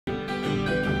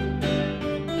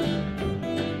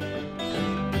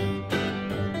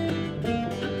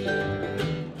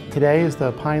Today is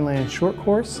the Pinelands short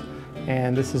course,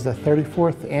 and this is the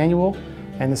 34th annual,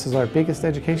 and this is our biggest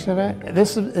education event.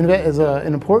 This event is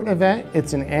an important event.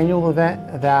 It's an annual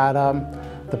event that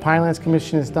the Pinelands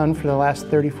Commission has done for the last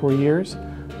 34 years.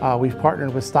 We've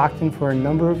partnered with Stockton for a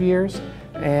number of years,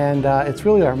 and it's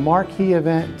really our marquee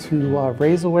event to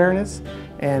raise awareness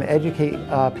and educate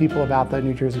people about the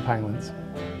New Jersey Pinelands.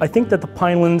 I think that the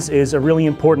Pinelands is a really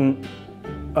important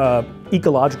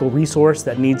ecological resource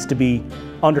that needs to be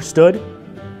understood,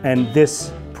 and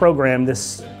this program,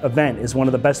 this event, is one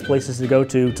of the best places to go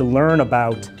to learn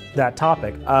about that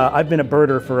topic. I've been a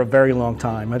birder for a very long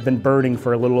time. I've been birding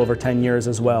for a little over 10 years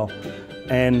as well,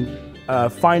 and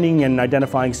finding and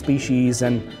identifying species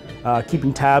and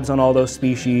keeping tabs on all those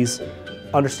species,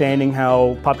 understanding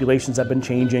how populations have been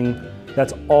changing,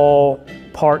 that's all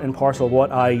part and parcel of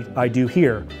what I do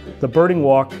here. The birding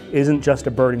walk isn't just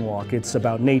a birding walk. It's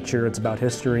about nature, it's about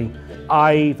history.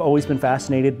 I've always been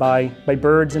fascinated by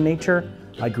birds and nature.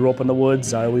 I grew up in the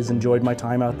woods. I always enjoyed my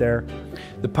time out there.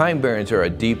 The Pine Barrens are a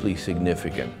deeply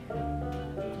significant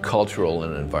cultural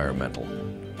and environmental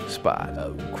spot.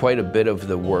 Quite a bit of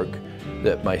the work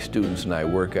that my students and I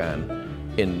work on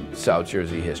in South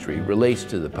Jersey history relates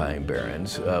to the Pine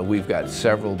Barrens. We've got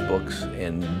several books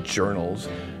and journals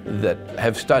that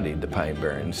have studied the Pine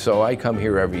Barrens. So I come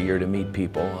here every year to meet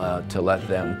people, to let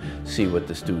them see what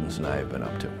the students and I have been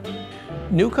up to.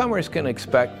 Newcomers can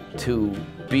expect to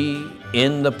be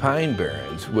in the Pine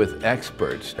Barrens with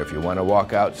experts. If you want to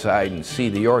walk outside and see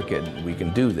the orchid, we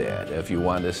can do that. If you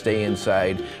want to stay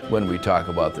inside when we talk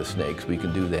about the snakes, we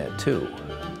can do that too.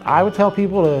 I would tell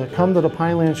people to come to the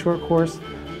Pinelands short course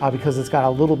because it's got a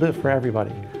little bit for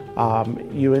everybody.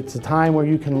 It's a time where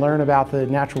you can learn about the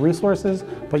natural resources,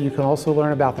 but you can also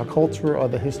learn about the culture or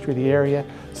the history of the area.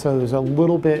 So there's a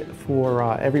little bit for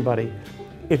everybody.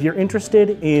 If you're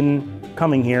interested in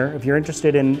coming here, if you're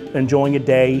interested in enjoying a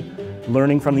day,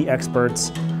 learning from the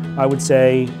experts, I would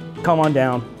say come on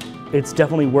down. It's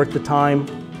definitely worth the time.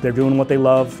 They're doing what they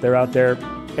love. They're out there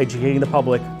educating the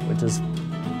public, which is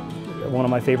one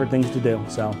of my favorite things to do.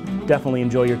 So definitely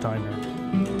enjoy your time here.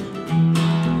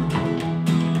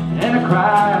 And I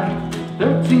cried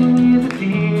 13 years of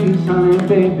tears, honey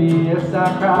baby, yes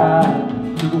I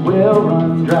cried till the well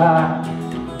run dry.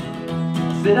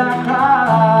 Said I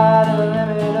cried at the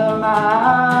limit of my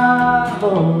eyes,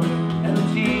 Lord, and the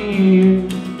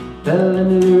tears fell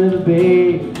into the river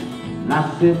bed. And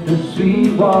I said the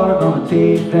sweet water gonna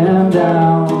take them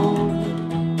down.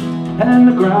 And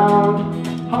the ground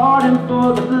hardened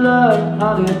for the flood,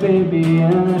 honey baby,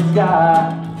 and the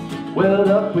sky welled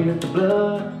up with the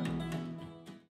blood.